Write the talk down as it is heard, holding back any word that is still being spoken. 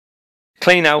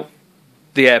clean out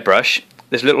the airbrush.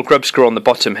 There's a little grub screw on the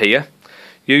bottom here.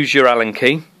 Use your Allen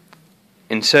key,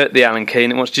 insert the Allen key,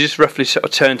 and it wants to just roughly sort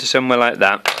of turn to somewhere like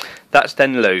that. That's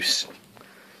then loose.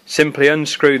 Simply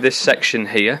unscrew this section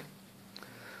here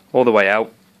all the way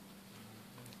out,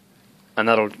 and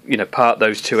that'll part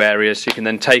those two areas, so you can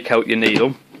then take out your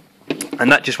needle,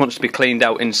 and that just wants to be cleaned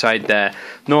out inside there.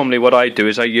 Normally what I do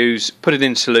is put it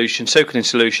in solution, soak it in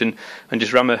solution, and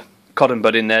just ram a cotton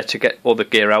bud in there to get all the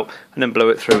gear out, and then blow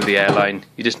it through the airline.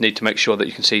 You just need to make sure that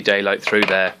you can see daylight through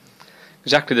there.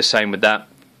 Exactly the same with that.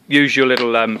 Use your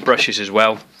little brushes as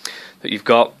well that you've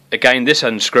got. Again, this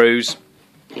unscrews.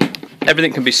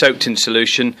 Everything can be soaked in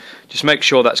solution. Just make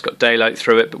sure that's got daylight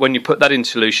through it. But when you put that in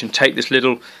solution, take this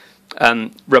little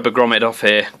rubber grommet off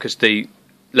here, because the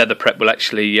leather prep will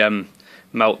actually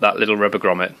melt that little rubber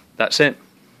grommet. That's it.